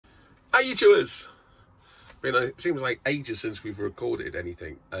Hi, YouTubers! It seems like ages since we've recorded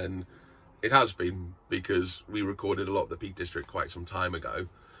anything, and it has been because we recorded a lot of the Peak District quite some time ago.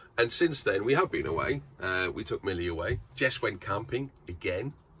 And since then, we have been away. We took Millie away. Jess went camping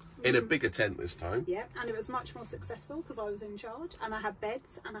again, in a bigger tent this time. Yeah, and it was much more successful because I was in charge, and I had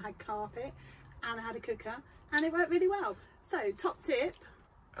beds, and I had carpet, and I had a cooker, and it worked really well. So, top tip.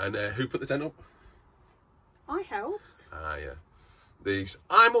 And who put the tent up? I helped. Ah, yeah.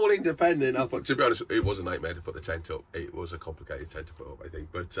 I'm all independent. To be honest, it was a nightmare to put the tent up. It was a complicated tent to put up, I think.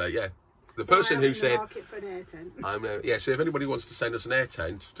 But yeah, the person who said, market for an air tent. yeah. So if anybody wants to send us an air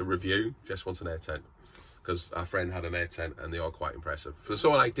tent to review, Jess wants an air tent because our friend had an air tent and they are quite impressive. For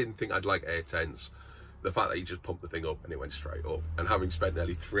someone I didn't think I'd like air tents, the fact that you just pump the thing up and it went straight up, and having spent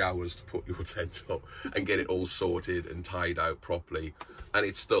nearly 3 hours to put your tent up and get it all sorted and tied out properly, and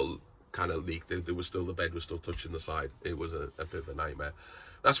it's still kind of leaked. The bed was still touching the side. It was a bit of a nightmare.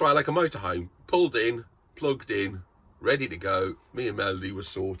 That's why I like a motorhome. Pulled in, plugged in, ready to go. Me and Melody was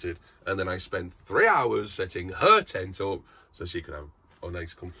sorted, and then I spent 3 hours setting her tent up so she could have a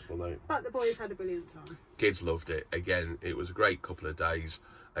nice comfortable night. But the boys had a brilliant time. Kids loved it. Again, it was a great couple of days.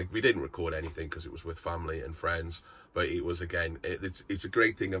 We didn't record anything because it was with family and friends, but it was, again, it's a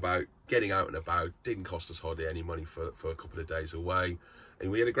great thing about getting out and about. Didn't cost us hardly any money for a couple of days away. And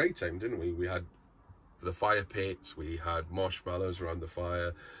we had a great time, didn't we? We had the fire pits, we had marshmallows around the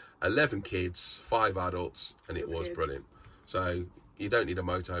fire, 11 kids, 5 adults, and it was brilliant. So you don't need a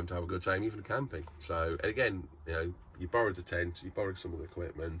motorhome to have a good time, even camping. So, and again, you know, you borrowed the tent, you borrowed some of the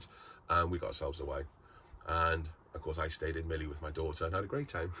equipment, and we got ourselves away. And of course, I stayed in Millie with my daughter and had a great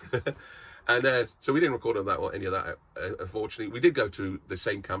time. And so we didn't record on that or any of that, unfortunately. We did go to the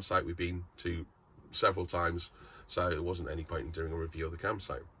same campsite we've been to several times, so it wasn't any point in doing a review of the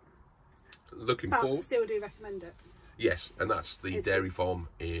campsite. Looking forward. But still do recommend it. Yes, and that's the dairy farm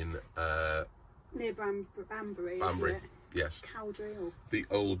in near Banbury. Banbury, yes. Cowdrey or the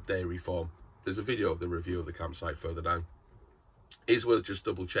old dairy farm. There's a video of the review of the campsite further down. It's worth just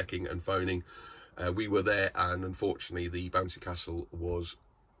double checking and phoning. We were there, and unfortunately the bouncy castle was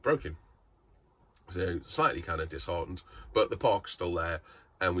broken. So slightly kind of disheartened, but the park's still there.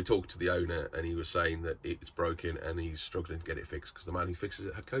 And we talked to the owner, and he was saying that it's broken and he's struggling to get it fixed because the man who fixes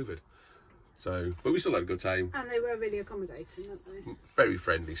it had COVID. So, but we still had a good time. And they were really accommodating, weren't they? Very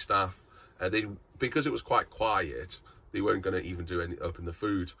friendly staff. Because it was quite quiet, they weren't going to even do any open the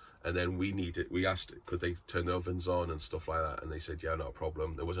food. And then we asked, could they turn the ovens on and stuff like that? And they said, yeah, not a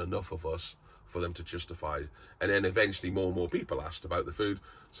problem. There was enough of us for them to justify. And then eventually more and more people asked about the food.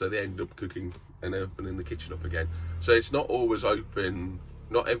 So they ended up cooking and opening the kitchen up again. So it's not always open.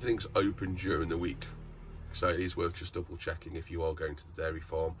 Not everything's open during the week, so it is worth just double checking if you are going to the dairy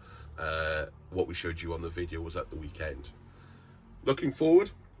farm. What we showed you on the video was at the weekend. Looking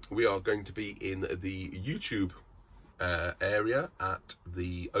forward, we are going to be in the YouTube area at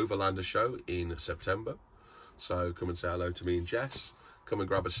the Overlander show in September. So come and say hello to me and Jess. Come and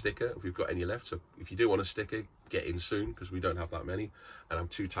grab a sticker if we've got any left. So if you do want a sticker, get in soon because we don't have that many, and I'm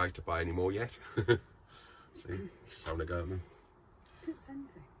too tight to buy any more yet. See, just having a go at me.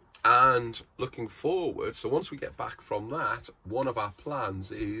 And looking forward, so once we get back from that, one of our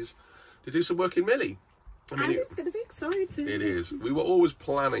plans is to do some work in Millie. And it's going to be exciting. It is. We were always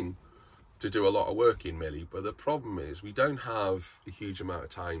planning to do a lot of work in Millie, but the problem is we don't have a huge amount of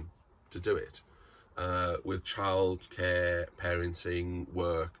time to do it. With childcare, parenting,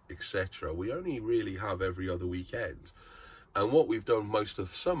 work, etc. We only really have every other weekend. And what we've done most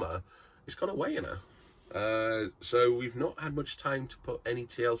of summer is gone away in her. So we've not had much time to put any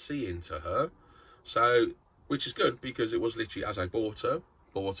TLC into her, so which is good because it was literally as I bought her,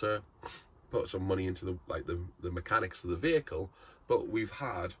 put some money into the mechanics of the vehicle, but we've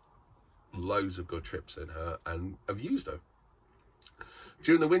had loads of good trips in her and have used her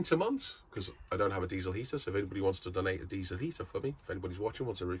during the winter months because I don't have a diesel heater. So if anybody wants to donate a diesel heater for me, if anybody's watching,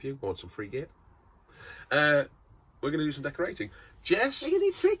 wants a review, wants some free gear, we're going to do some decorating. Jess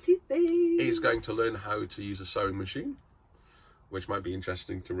is going to learn how to use a sewing machine, which might be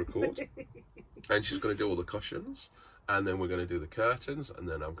interesting to record. And she's going to do all the cushions, and then we're going to do the curtains, and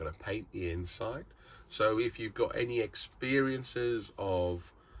then I'm going to paint the inside. So if you've got any experiences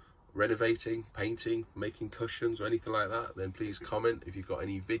of renovating, painting, making cushions or anything like that, then please comment. If you've got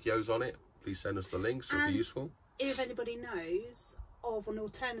any videos on it, please send us the links. It'll be useful. If anybody knows of an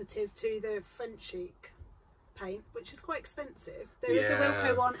alternative to the French chic paint, which is quite expensive, there is a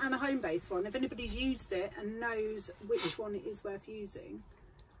Wilco one and a home-based one. If anybody's used it and knows which one it is worth using,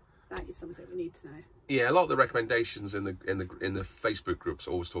 that is something we need to know. Yeah, a lot of the recommendations in the Facebook groups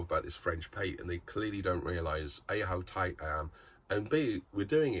always talk about this French paint, and they clearly don't realise A, how tight I am, and B, we're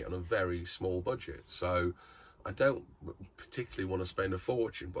doing it on a very small budget. So I don't particularly want to spend a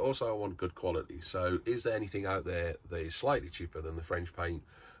fortune, but also I want good quality. So is there anything out there that is slightly cheaper than the French paint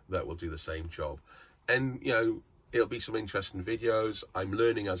that will do the same job? And, you know, it'll be some interesting videos. I'm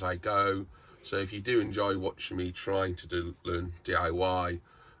learning as I go. So if you do enjoy watching me trying to learn DIY,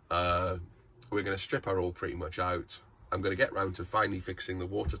 we're going to strip our all pretty much out. I'm going to get round to finally fixing the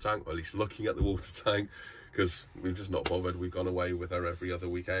water tank, or at least looking at the water tank, because we've just not bothered. We've gone away with her every other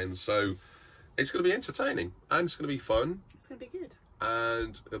weekend. So it's going to be entertaining, and it's going to be fun. It's going to be good.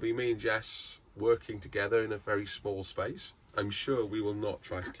 And it'll be me and Jess working together in a very small space. I'm sure we will not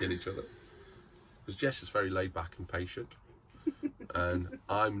try to kill each other, because Jess is very laid back and patient. And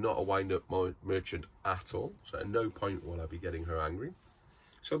I'm not a wind-up merchant at all, so at no point will I be getting her angry.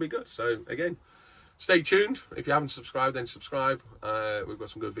 So it'll be good. So again, stay tuned. If you haven't subscribed, then subscribe. We've got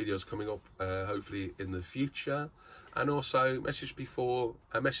some good videos coming up, hopefully in the future. And also message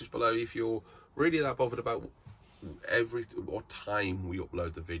below if you're really that bothered about what time we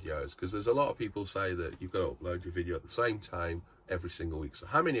upload the videos, because there's a lot of people say that you've got to upload your video at the same time every single week. So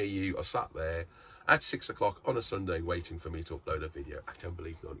how many of you are sat there at 6 o'clock on a Sunday waiting for me to upload a video? I don't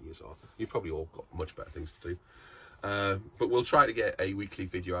believe none of you are. You've probably all got much better things to do. But we'll try to get a weekly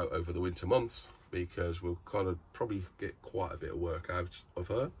video out over the winter months, because we'll kind of probably get quite a bit of work out of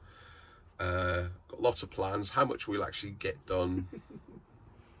her. Got lots of plans. How much we'll actually get done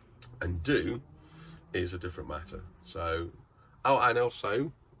and do is a different matter. So, oh, and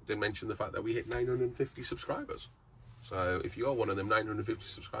also didn't mention the fact that we hit 950 subscribers. So if you are one of them 950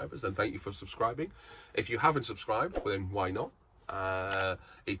 subscribers, then thank you for subscribing. If you haven't subscribed, well, then why not?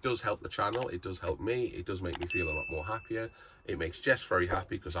 It does help the channel. It does help me. It does make me feel a lot more happier. It makes Jess very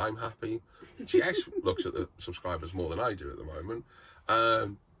happy because I'm happy. Jess looks at the subscribers more than I do at the moment.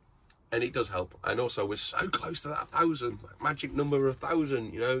 And it does help. And also, we're so close to that 1,000, that magic number of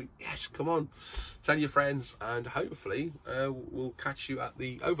 1,000, you know. Yes, come on. Tell your friends, and hopefully we'll catch you at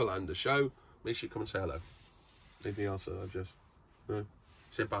the Overlander show. Make sure you come and say hello. Anything else, Jess? No?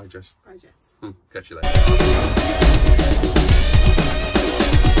 Say bye, Jess. Bye, Jess. Catch you later.